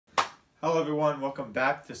Hello everyone, welcome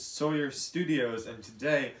back to Sawyer Studios, and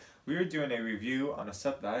today we are doing a review on a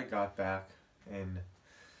set that I got back in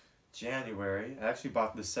January. I actually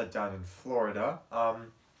bought this set down in Florida.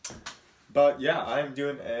 But yeah, I'm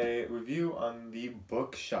doing a review on the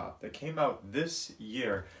Bookshop that came out this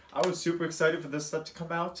year. I was super excited for this set to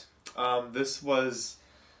come out. This was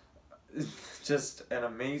just an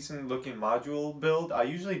amazing looking module build. I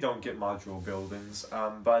usually don't get module buildings,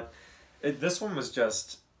 but this one was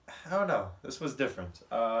just, I don't know, this was different.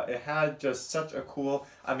 It had just such a cool,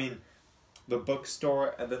 the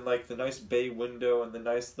bookstore and then like the nice bay window and the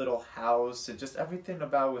nice little house and just everything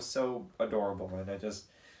about it was so adorable, and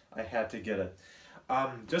I had to get it.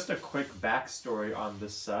 Just a quick backstory on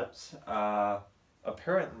this set.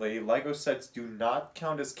 Apparently LEGO sets do not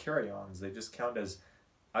count as carry-ons, they just count as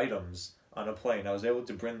items on a plane. I was able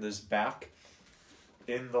to bring this back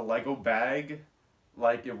in the LEGO bag.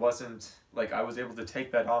 Like, it wasn't, like, I was able to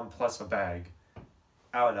take that on plus a bag.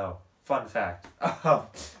 I don't know. Fun fact.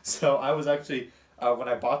 So I was actually, when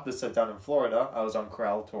I bought this set down in Florida, I was on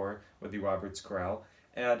Corral tour with the Roberts Corral,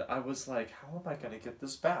 and I was like, how am I going to get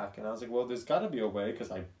this back? And I was like, well, there's got to be a way, because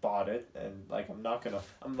I bought it, and, like,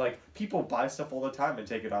 I'm like, people buy stuff all the time and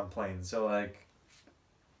take it on planes, so, like,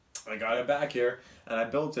 I got it back here, and I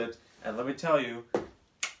built it, and let me tell you,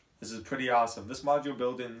 this is pretty awesome. This module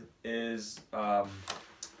building is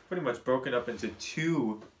pretty much broken up into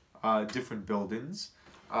two different buildings.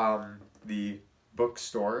 The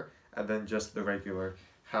bookstore and then just the regular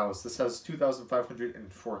house. This has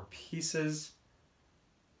 2,504 pieces.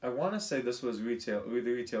 I want to say this was retail. The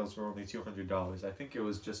retails were only $200. I think it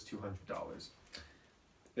was just $200.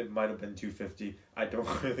 It might have been $250. I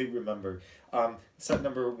don't really remember. Set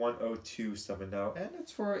number 10270, and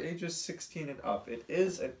it's for ages 16 and up. It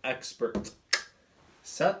is an expert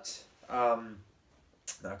set.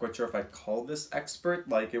 Not quite sure if I'd call this expert.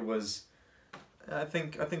 Like, it was, I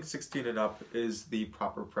think 16 and up is the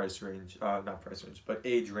proper price range. Not price range, but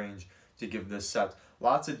age range to give this set.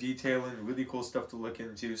 Lots of detailing, really cool stuff to look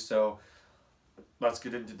into. So let's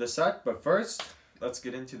get into the set. But first, let's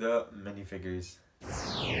get into the minifigures.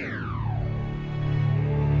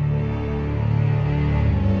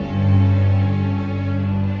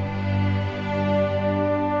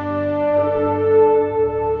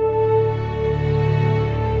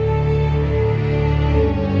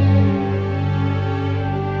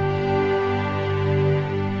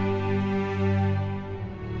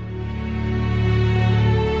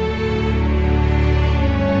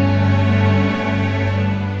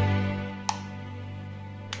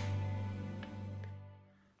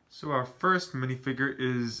 So our first minifigure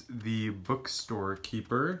is the bookstore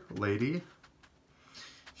keeper lady.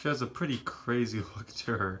 She has a pretty crazy look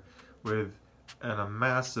to her with a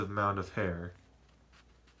massive amount of hair.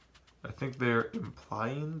 I think they're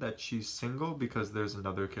implying that she's single because there's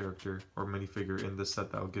another character or minifigure in this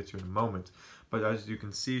set that I'll get to in a moment. But as you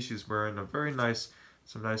can see, she's wearing a very nice,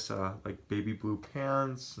 some nice like baby blue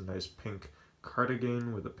pants, a nice pink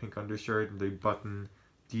cardigan with a pink undershirt and the button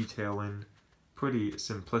detailing. Pretty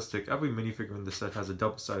simplistic. Every minifigure in the set has a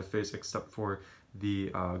double-sided face except for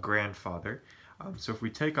the grandfather. So if we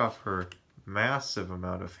take off her massive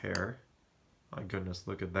amount of hair, my goodness,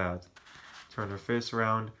 look at that. Turn her face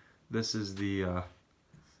around. This is the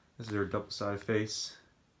this is her double-sided face.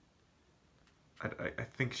 I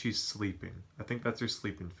think she's sleeping. I think that's her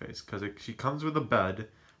sleeping face because she comes with a bed.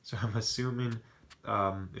 So I'm assuming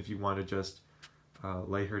if you want to just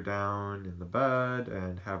lay her down in the bed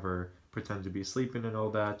and have her pretend to be sleeping and all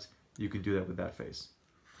that, you can do that with that face.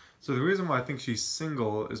 So the reason why I think she's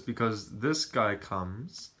single is because this guy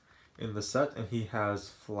comes in the set and he has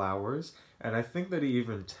flowers, and I think that he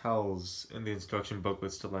even tells in the instruction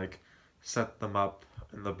booklets to like set them up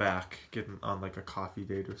in the back, getting on like a coffee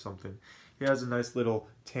date or something. He has a nice little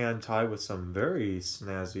tan tie with some very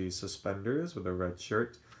snazzy suspenders with a red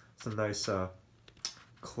shirt, some nice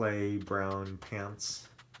clay brown pants.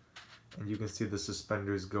 And you can see the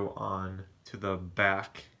suspenders go on to the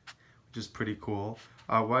back, which is pretty cool.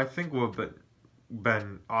 What I think would have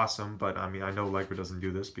been awesome, but I mean, I know LEGO doesn't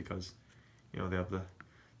do this because, you know, they have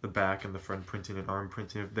the back and the front printing and arm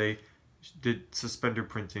printing. If they did suspender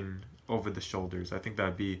printing over the shoulders, I think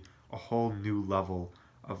that'd be a whole new level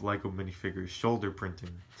of LEGO minifigures, shoulder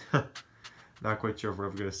printing. Not quite sure if we're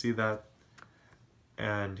ever going to see that.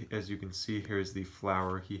 And as you can see, here's the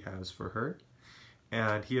flower he has for her.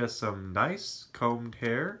 And he has some nice combed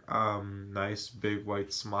hair, nice big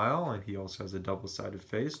white smile, and he also has a double-sided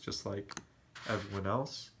face, just like everyone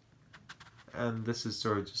else. And this is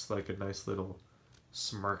sort of just like a nice little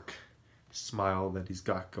smirk smile that he's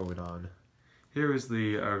got going on. Here is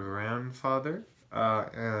the grandfather,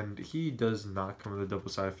 and he does not come with a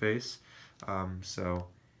double-sided face. So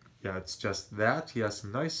yeah, it's just that. He has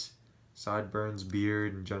some nice sideburns,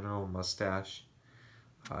 beard, and general mustache.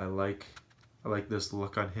 I like this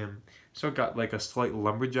look on him. So it got like a slight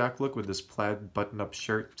lumberjack look with this plaid button-up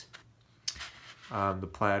shirt. The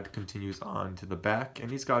plaid continues on to the back,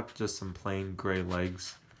 and he's got just some plain gray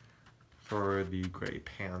legs for the gray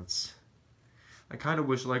pants. I kind of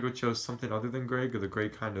wish LEGO chose something other than gray, because the gray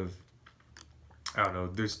kind of, I don't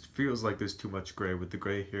know, feels like there's too much gray with the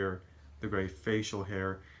gray hair, the gray facial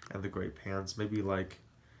hair, and the gray pants. Maybe like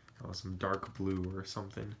some dark blue or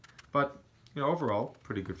something. But, you know, overall,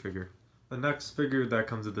 pretty good figure. The next figure that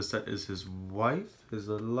comes with the set is his wife, his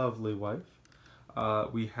lovely wife.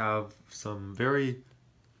 We have some very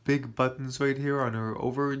big buttons right here on her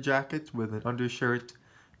over jacket with an undershirt,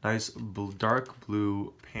 nice dark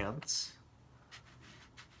blue pants.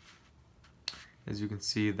 As you can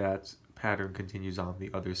see, that pattern continues on the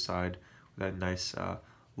other side with that nice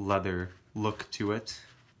leather look to it.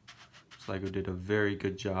 So LEGO did a very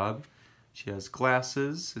good job. She has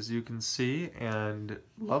glasses, as you can see, and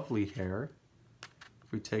lovely hair.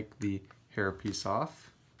 If we take the hair piece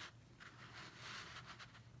off,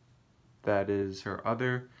 that is her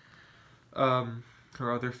other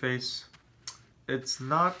face. It's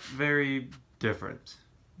not very different.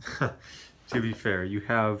 To be fair, you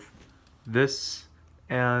have this,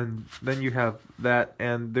 and then you have that,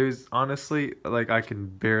 and there's honestly, like, I can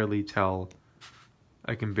barely tell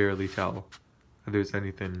there's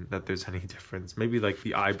any difference. Maybe like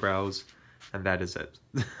the eyebrows, and that is it.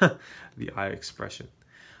 The eye expression.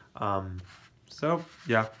 So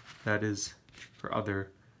yeah, that is her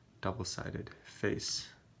other double-sided face.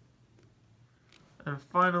 And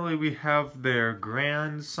finally we have their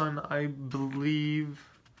grandson, I believe.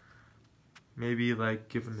 Maybe like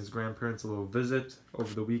giving his grandparents a little visit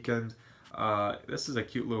over the weekend. This is a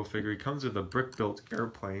cute little figure. He comes with a brick-built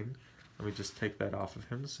airplane. Let me just take that off of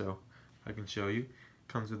him so I can show you.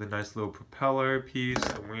 Comes with a nice little propeller piece,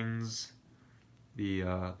 the wings,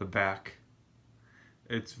 the back.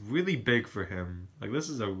 It's really big for him. Like, this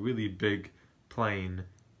is a really big plane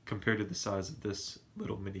compared to the size of this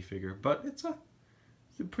little minifigure, but it's a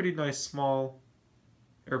pretty nice small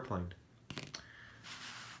airplane.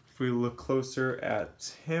 If we look closer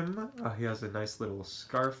at him, he has a nice little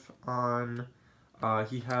scarf on.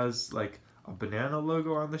 He has like a banana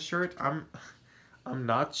logo on the shirt. I'm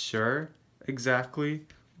not sure exactly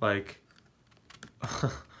like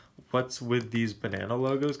what's with these banana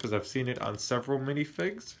logos, because I've seen it on several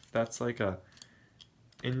minifigs. If that's like a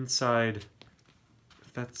inside,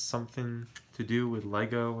 if that's something to do with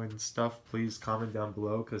LEGO and stuff, please comment down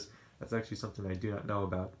below, because that's actually something I do not know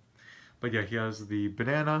about. But yeah, he has the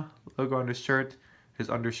banana logo on his shirt, his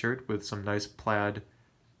undershirt with some nice plaid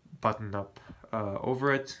button up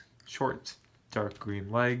over it, short dark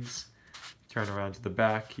green legs. Turn around to the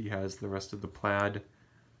back, he has the rest of the plaid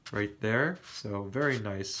right there. So very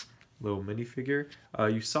nice little minifigure.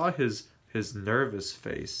 You saw his nervous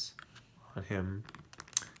face on him.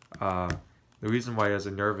 The reason why he has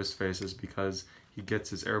a nervous face is because he gets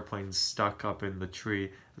his airplane stuck up in the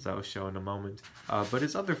tree, as I will show in a moment. But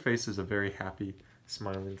his other face is a very happy,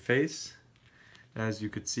 smiling face. As you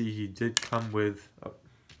could see, he did come with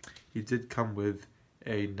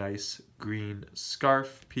a nice green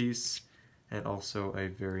scarf piece and also a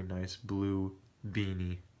very nice blue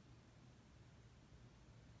beanie.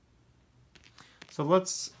 So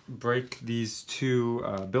let's break these two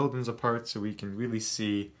buildings apart so we can really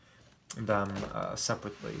see them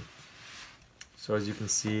separately. So as you can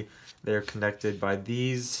see, they're connected by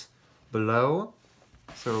these below.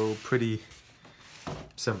 So pretty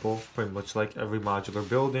simple, pretty much like every modular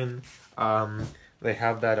building. They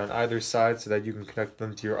have that on either side so that you can connect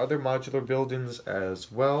them to your other modular buildings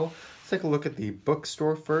as well. Let's take a look at the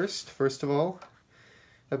bookstore first. First of all,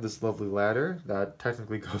 I have this lovely ladder that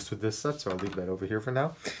technically goes with this set, so I'll leave that over here for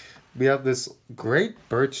now. We have this great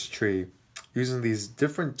birch tree using these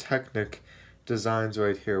different Technic designs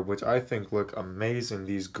right here, which I think look amazing.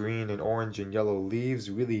 These green and orange and yellow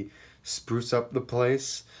leaves really spruce up the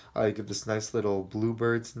place. I get this nice little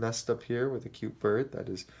bluebird's nest up here with a cute bird that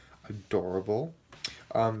is adorable.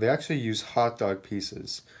 They actually use hot dog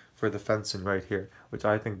pieces for the fencing right here, which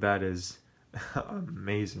I think that is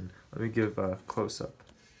amazing. Let me give a close-up.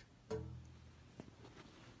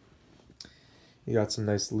 You got some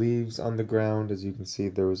nice leaves on the ground. As you can see,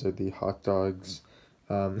 those are the hot dogs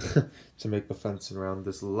to make the fencing around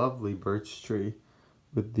this lovely birch tree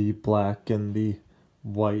with the black and the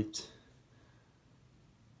white.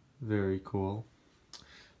 Very cool.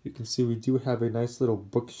 You can see we do have a nice little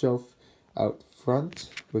bookshelf out front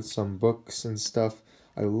with some books and stuff.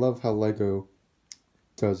 I love how LEGO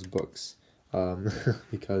does books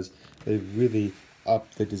because they've really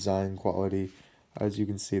upped the design quality. As you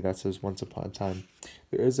can see, that says Once Upon a Time.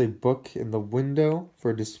 There is a book in the window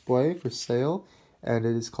for display for sale, and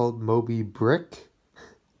it is called Moby Brick.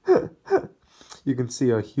 You can see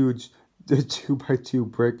a huge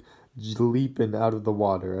 2x2 brick leaping out of the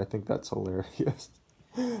water. I think that's hilarious.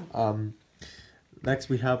 Next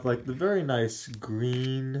we have like the very nice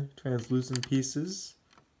green translucent pieces,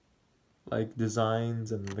 like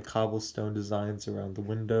designs, and the cobblestone designs around the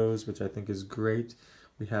windows, which I think is great.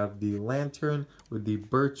 We have the lantern with the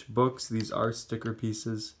birch books. These are sticker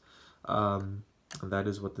pieces. And that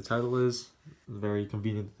is what the title is. Very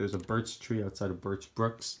convenient. There's a birch tree outside of Birch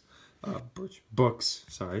Books,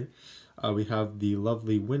 sorry. We have the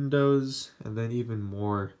lovely windows, and then even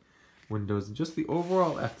more windows. And just the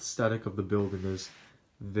overall aesthetic of the building is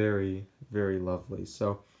very, very lovely.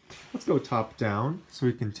 So let's go top down so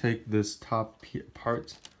we can take this top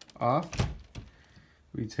part off.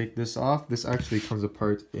 We take this off. This actually comes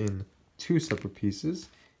apart in 2 separate pieces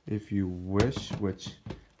if you wish, which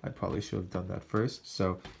I probably should have done that first.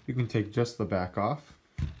 So you can take just the back off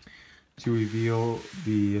to reveal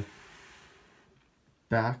the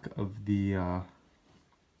back of the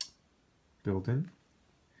building.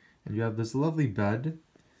 And you have this lovely bed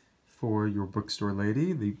for your bookstore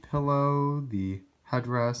lady, the pillow, the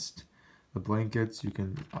headrest, the blankets. You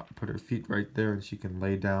can put her feet right there and she can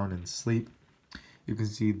lay down and sleep. You can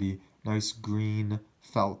see the nice green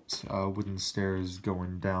felt wooden stairs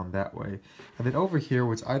going down that way. And then over here,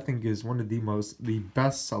 which I think is one of the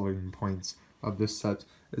best selling points of this set,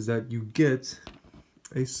 is that you get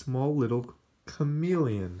a small little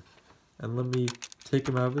chameleon. And let me take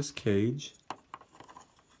him out of his cage,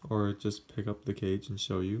 or just pick up the cage and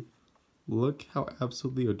show you. Look how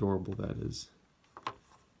absolutely adorable that is.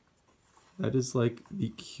 That is like the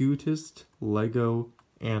cutest LEGO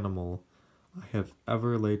animal I have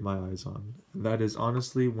ever laid my eyes on. And that is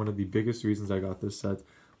honestly one of the biggest reasons I got this set,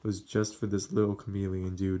 was just for this little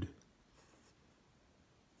chameleon dude.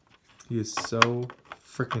 He is so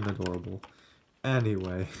freaking adorable.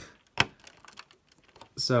 Anyway,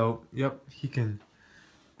 so yep, he can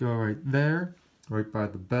go right there, right by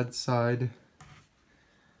the bedside.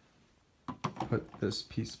 Put this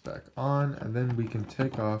piece back on, and then we can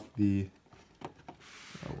take off the,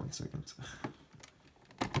 oh, 1 second.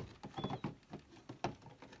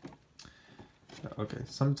 Okay,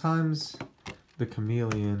 sometimes the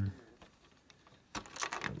chameleon,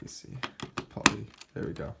 let me see, probably, there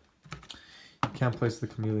we go. You can't place the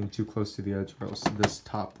chameleon too close to the edge or else this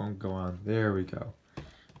top won't go on. There we go.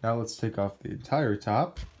 Now let's take off the entire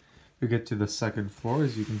top. We get to the 2nd floor.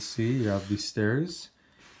 As you can see, you have these stairs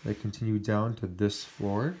that continue down to this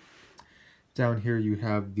floor. Down here you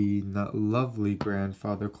have the lovely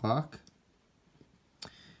grandfather clock.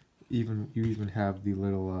 You even have the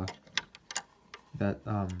little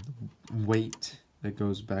weight that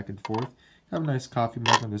goes back and forth. You have a nice coffee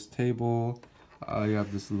mug on this table. You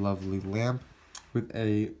have this lovely lamp with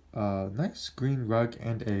a nice green rug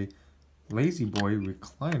and a Lazy Boy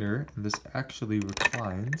recliner. And this actually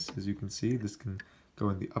reclines, as you can see. This can go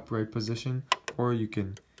in the upright position, or you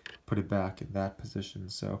can put it back in that position.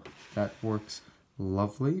 So that works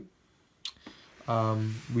lovely.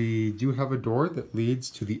 We do have a door that leads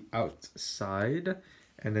to the outside.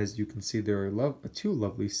 And as you can see, there are 2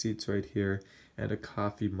 lovely seats right here and a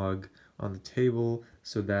coffee mug on the table,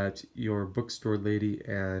 so that your bookstore lady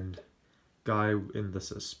and guy in the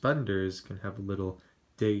suspenders can have a little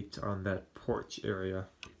date on that porch area.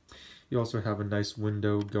 You also have a nice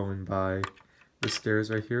window going by the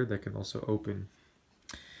stairs right here that can also open.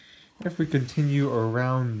 If we continue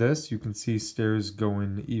around this, you can see stairs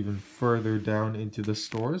going even further down into the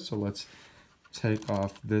store. So let's take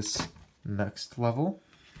off this next level.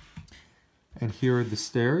 And here are the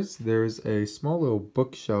stairs. There's a small little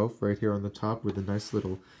bookshelf right here on the top with a nice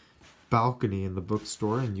little balcony in the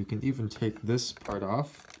bookstore, and you can even take this part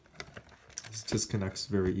off. This disconnects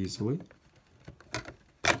very easily.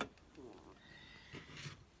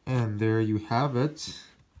 And there you have it,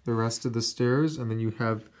 the rest of the stairs, and then you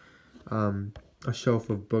have a shelf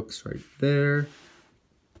of books right there.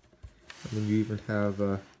 And then you even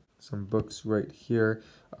have some books right here,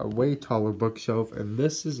 a way taller bookshelf, and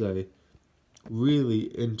this is a really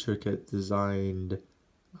intricate designed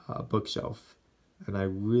bookshelf, and I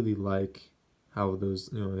really like how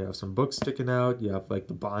those, they have some books sticking out. You have like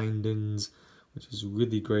the bindings, which is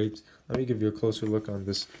really great. Let me give you a closer look on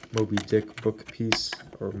this Moby Dick book piece,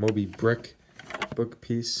 or Moby Brick book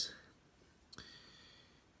piece.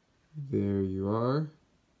 There you are.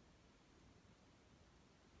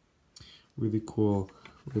 Really cool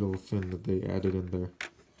little thing that they added in there.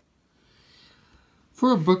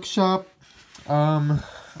 For a bookshop,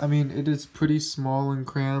 I mean, it is pretty small and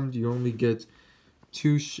crammed. You only get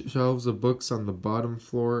 2 shelves of books on the bottom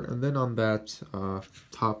floor, and then on that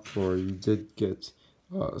top floor you did get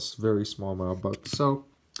a very small amount of books. So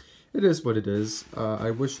it is what it is. I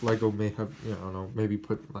wish LEGO may have, I don't know, maybe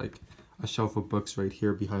put like a shelf of books right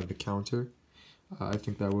here behind the counter. I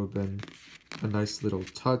think that would have been a nice little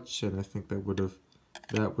touch, and I think that would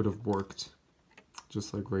have worked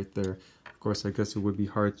just like right there. Of course, I guess it would be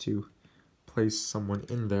hard to place someone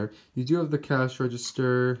in there. You do have the cash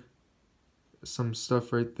register, some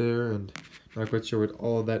stuff right there, and I'm not quite sure what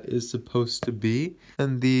all of that is supposed to be.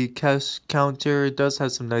 And the cash counter does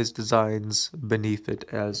have some nice designs beneath it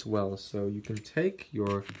as well. So you can take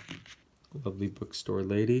your lovely bookstore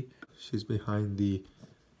lady. She's behind the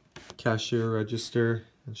cashier register,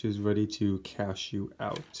 and she's ready to cash you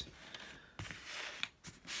out.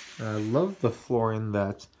 I love the flooring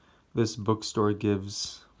that this bookstore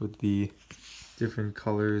gives with the different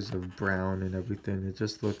colors of brown and everything. It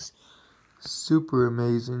just looks super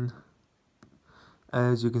amazing.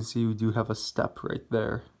 As you can see, we do have a step right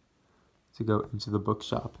there to go into the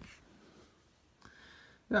bookshop.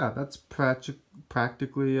 Yeah, that's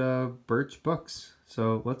practically birch books.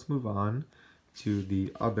 So let's move on to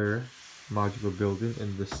the other modular building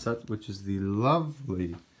in this set, which is the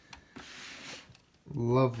lovely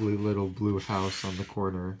little blue house on the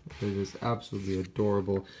corner. It is absolutely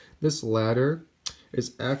adorable. This ladder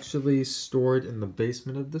is actually stored in the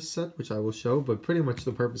basement of this set, which I will show, but pretty much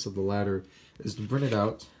the purpose of the ladder is to bring it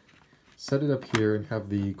out, set it up here, and have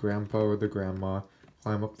the grandpa or the grandma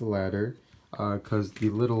climb up the ladder, because the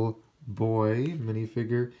little boy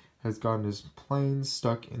minifigure has gotten his plane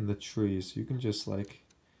stuck in the tree. So you can just like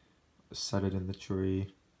set it in the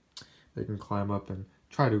tree. They can climb up and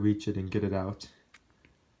try to reach it and get it out.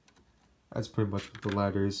 That's pretty much what the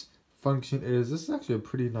ladder's function is. This is actually a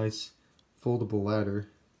pretty nice foldable ladder.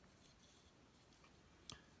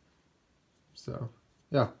 So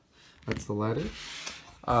yeah, that's the ladder.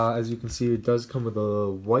 As you can see, it does come with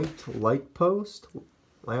a white lamp post,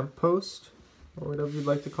 or whatever you'd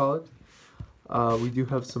like to call it. We do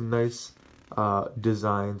have some nice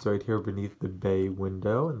designs right here beneath the bay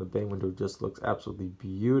window, and the bay window just looks absolutely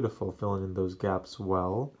beautiful, filling in those gaps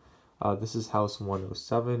well. This is house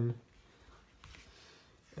 107.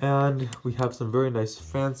 And we have some very nice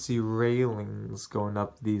fancy railings going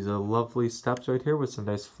up these lovely steps right here with some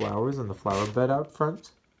nice flowers and the flower bed out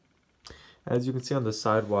front. As you can see on the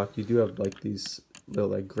sidewalk, you do have like these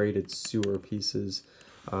little like graded sewer pieces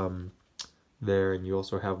there, and you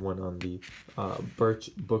also have one on the birch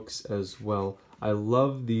books as well. I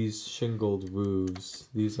love these shingled roofs.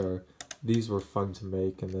 These were fun to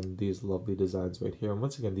make, and then these lovely designs right here. And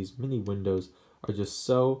once again, these mini windows are just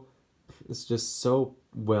so, it's just so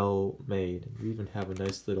well made. And you even have a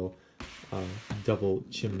nice little double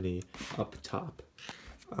chimney up top.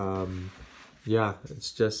 Yeah,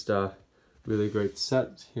 it's just a really great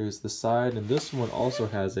set. Here's the side, and this one also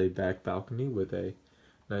has a back balcony with a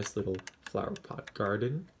nice little flower pot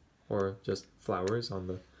garden, or just flowers on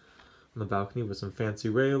the balcony with some fancy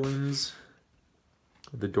railings.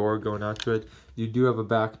 The door going out to it. You do have a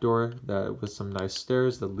back door that with some nice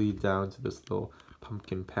stairs that lead down to this little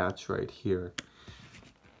pumpkin patch right here.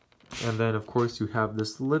 And then of course you have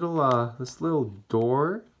this little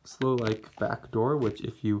door, this little like back door, which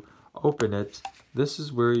if you open it, this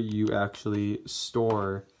is where you actually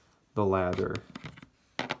store the ladder.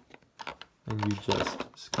 And you just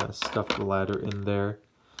kind of stuff the ladder in there.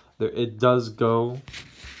 It does go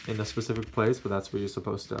in a specific place, but that's where you're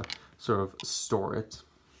supposed to sort of store it.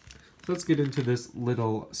 So let's get into this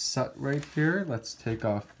little set right here. Let's take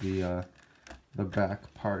off the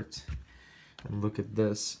back part and look at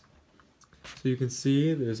this. So you can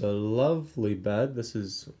see there's a lovely bed. This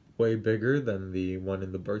is way bigger than the one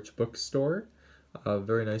in the Birch bookstore. A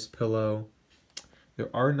very nice pillow. There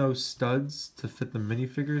are no studs to fit the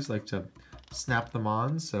minifigures, like to snap them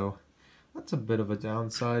on, so that's a bit of a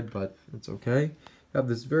downside, but it's okay. You have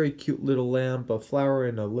this very cute little lamp, a flower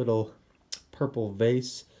in a little purple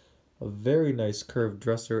vase, a very nice curved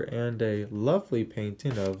dresser, and a lovely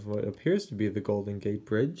painting of what appears to be the Golden Gate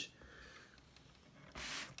Bridge.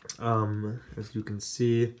 As you can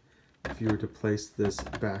see, if you were to place this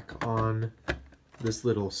back on, this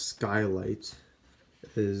little skylight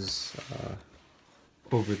is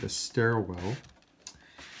over the stairwell.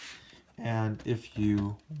 And if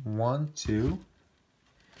you want to,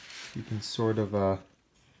 you can sort of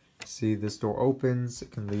see this door opens.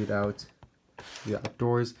 It can lead out to the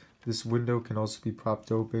outdoors. This window can also be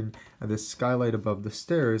propped open, and this skylight above the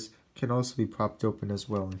stairs can also be propped open as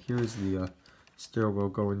well. And here's the stairwell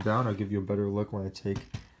going down. I'll give you a better look when I take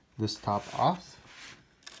this top off.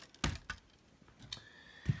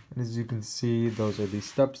 And as you can see, those are the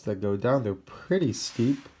steps that go down. They're pretty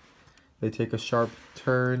steep. They take a sharp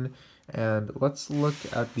turn. And let's look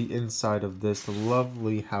at the inside of this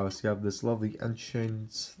lovely house. You have this lovely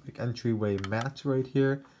entrance, like entryway mat right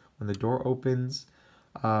here. When the door opens,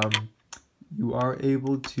 you are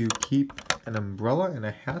able to keep an umbrella and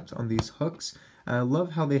a hat on these hooks. And I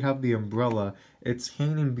love how they have the umbrella. It's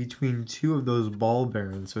hanging between two of those ball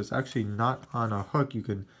bearings, so it's actually not on a hook. You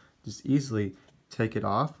can just easily take it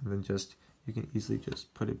off, and then you can easily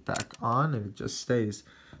just put it back on, and it just stays.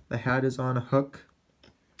 The hat is on a hook.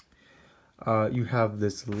 You have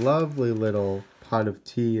this lovely little pot of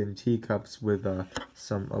tea and teacups with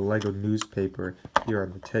some Lego newspaper here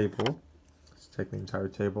on the table. Let's take the entire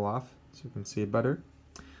table off so you can see it better.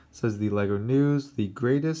 It says the Lego News, the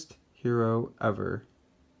greatest hero ever.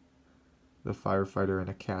 The firefighter and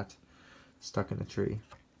a cat stuck in a tree.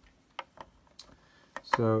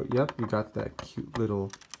 So, yep, you got that cute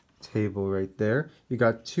little table right there. You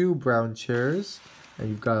got two brown chairs, and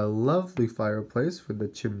you've got a lovely fireplace with the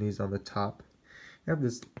chimneys on the top. You have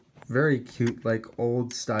this very cute, like,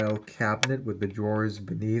 old-style cabinet with the drawers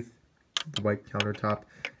beneath the white countertop,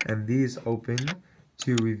 and these open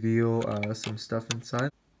to reveal some stuff inside.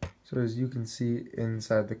 So as you can see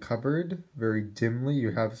inside the cupboard, very dimly,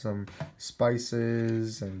 you have some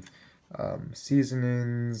spices and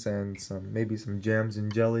seasonings and maybe some jams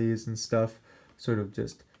and jellies and stuff sort of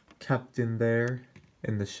just kept in there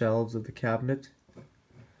in the shelves of the cabinet.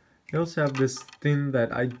 You also have this thing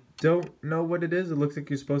that I don't know what it is. It looks like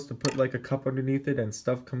you're supposed to put like a cup underneath it and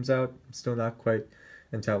stuff comes out. I'm still not quite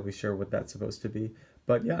entirely sure what that's supposed to be.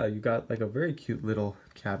 But yeah, you got like a very cute little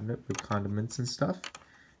cabinet with condiments and stuff.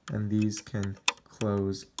 And these can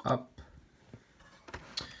close up.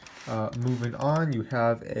 Moving on, you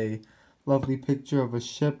have a lovely picture of a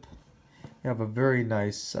ship. You have a very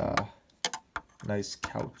nice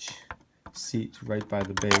couch seat right by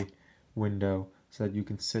the bay window so that you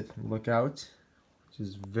can sit and look out, which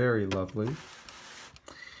is very lovely.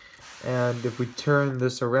 And if we turn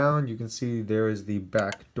this around, you can see there is the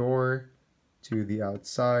back door to the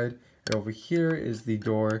outside. And over here is the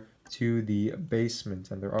door to the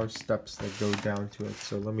basement, and there are steps that go down to it.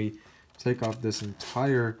 So let me take off this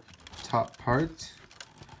entire top part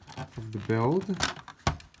of the build.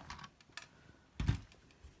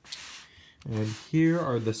 And here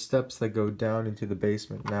are the steps that go down into the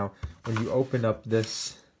basement. Now, when you open up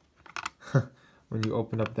this, when you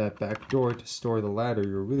open up that back door to store the ladder,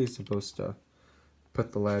 you're really supposed to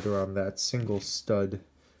put the ladder on that single stud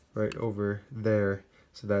right over there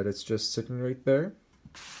so that it's just sitting right there.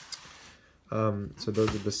 So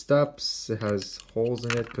those are the steps. It has holes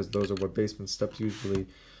in it because those are what basement steps usually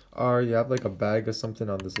are. You have like a bag or something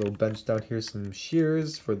on this little bench down here, some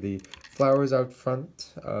shears for the flowers out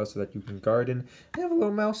front so that you can garden. I have a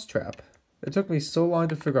little mouse trap. It took me so long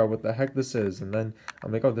to figure out what the heck this is, and then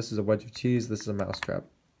I'm like, oh, this is a wedge of cheese, this is a mouse trap.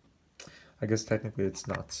 I guess technically it's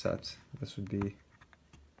not set. This would be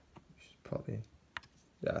probably,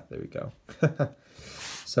 yeah, there we go.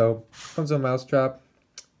 So comes a mouse trap.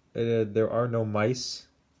 There are no mice.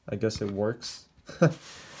 I guess it works.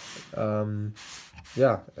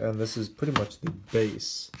 Yeah, and this is pretty much the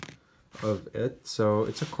base of it. So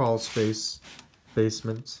it's a crawl space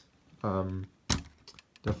basement.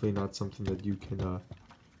 Definitely not something that you can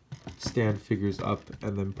stand figures up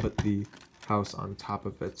and then put the house on top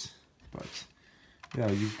of it. But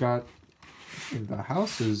yeah, you've got, the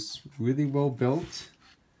house is really well built.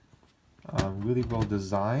 Really well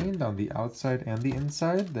designed on the outside and the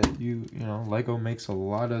inside. That you know, Lego makes a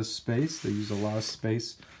lot of space. They use a lot of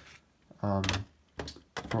space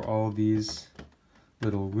for all these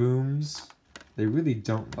little rooms. They really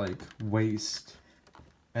don't like waste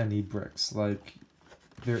any bricks. Like,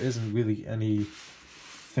 there isn't really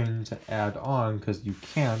anything to add on because you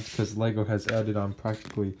can't, because Lego has added on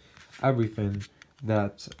practically everything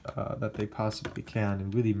that that they possibly can,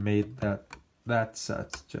 and really made that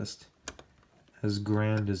set just as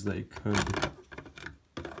grand as they could.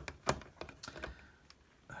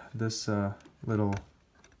 This little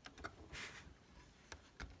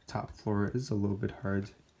top floor is a little bit hard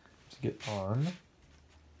to get on.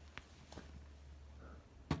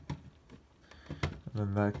 And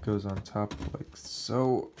then that goes on top like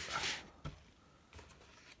so.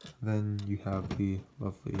 Then you have the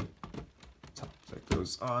lovely top that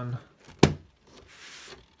goes on.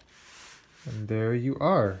 And there you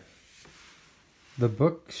are. The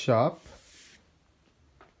bookshop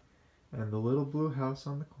and the little blue house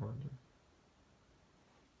on the corner.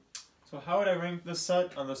 So how would I rank this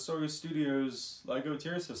set on the Sawyer Studios LEGO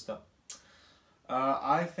tier system?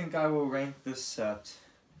 I think I will rank this set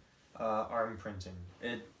arm printing.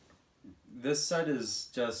 This set is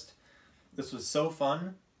just, this was so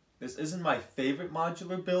fun. This isn't my favorite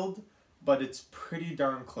modular build, but it's pretty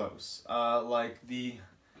darn close. Like the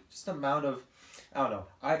just amount of, I don't know,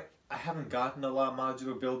 I haven't gotten a lot of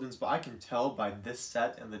modular buildings, but I can tell by this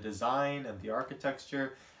set and the design and the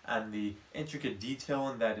architecture and the intricate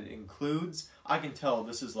detailing that it includes, I can tell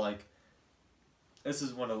this is one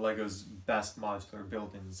of LEGO's best modular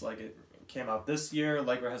buildings. Like, it came out this year.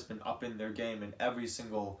 LEGO has been upping their game in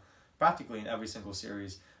practically in every single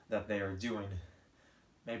series that they are doing.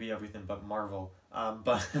 Maybe everything but Marvel.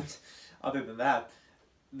 But other than that,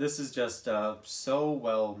 this is just so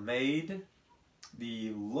well made.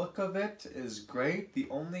 The look of it is great. The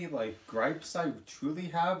only gripes I truly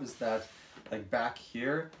have is that back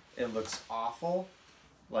here it looks awful.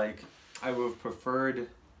 Like, I would have preferred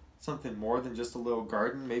something more than just a little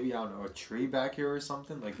garden. Maybe, I don't know, a tree back here or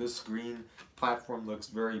something. Like, this green platform looks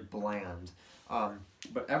very bland.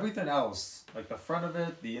 But everything else, like the front of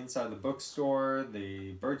it, the inside of the bookstore,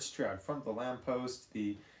 the birch tree out front, the lamppost,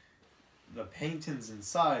 the paintings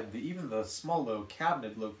inside, even the small little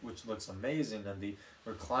cabinet which looks amazing, and the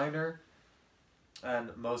recliner,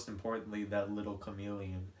 and most importantly that little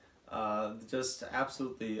chameleon. Just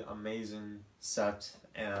absolutely amazing set,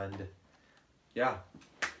 and yeah,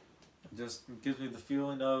 it just gives me the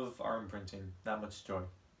feeling of arm printing. That much joy.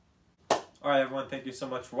 Alright everyone, thank you so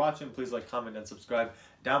much for watching. Please like, comment, and subscribe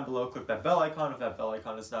down below. Click that bell icon if that bell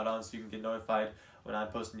icon is not on so you can get notified when I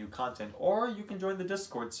post new content. Or you can join the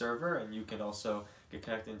Discord server, and you can also get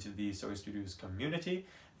connected into the Sawyer Studios community.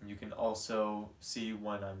 And you can also see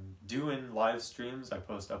when I'm doing live streams. I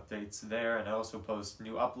post updates there, and I also post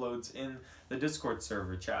new uploads in the Discord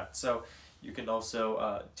server chat. So you can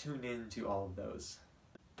also tune in to all of those.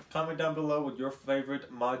 Comment down below what your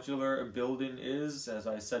favorite modular building is. As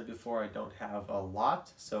I said before, I don't have a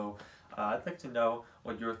lot, so I'd like to know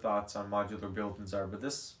what your thoughts on modular buildings are. But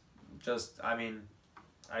this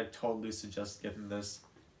I totally suggest getting this.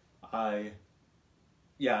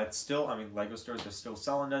 Yeah, it's still, LEGO stores are still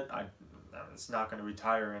selling it. It's not going to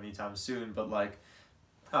retire anytime soon, but I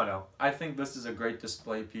don't know. I think this is a great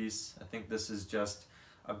display piece. I think this is just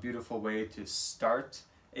a beautiful way to start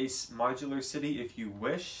a modular city if you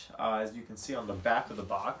wish. As you can see on the back of the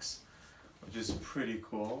box, which is pretty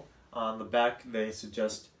cool. On the back they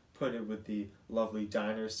suggest put it with the lovely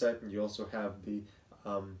diner set, and you also have the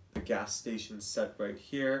gas station set right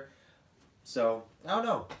here. So I don't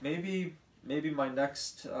know, maybe my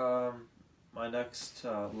next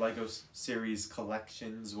LEGO series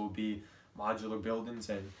collections will be modular buildings,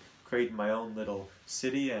 and creating my own little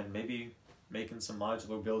city, and maybe making some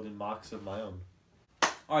modular building mocks of my own.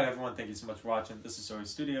 Alright everyone, thank you so much for watching. This is Sawyer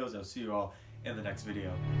Studios. I'll see you all in the next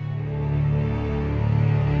video.